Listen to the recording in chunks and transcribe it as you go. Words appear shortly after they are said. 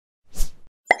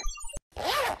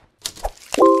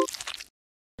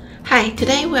Hi,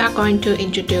 today we are going to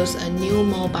introduce a new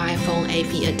mobile phone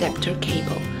AV adapter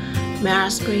cable,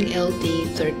 MiraScreen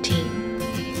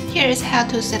LD13. Here is how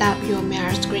to set up your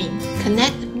MiraScreen.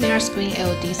 Connect MiraScreen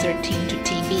LD13 to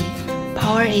TV,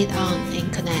 power it on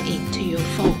and connect it to your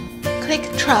phone. Click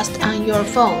Trust on your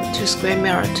phone to screen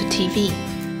mirror to TV.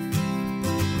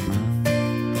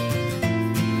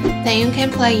 Then you can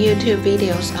play YouTube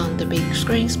videos on the big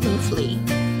screen smoothly.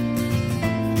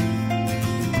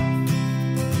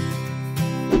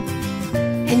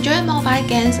 Enjoy mobile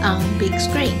games on big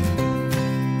screen.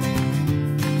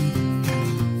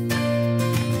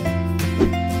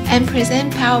 And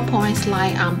present PowerPoint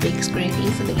slide on big screen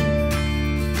easily.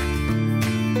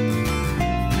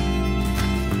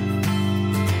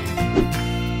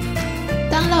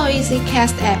 Download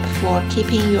EasyCast app for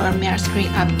keeping your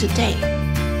MiraScreen up to date.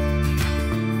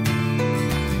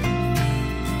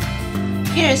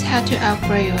 Here is how to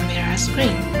upgrade your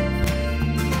MiraScreen.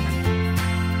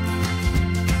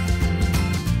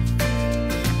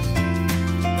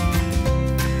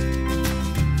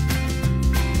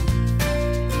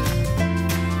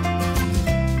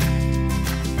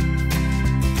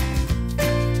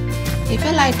 If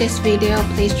you like this video,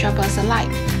 please drop us a like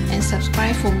and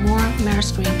subscribe for more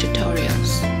MiraScreen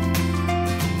tutorials.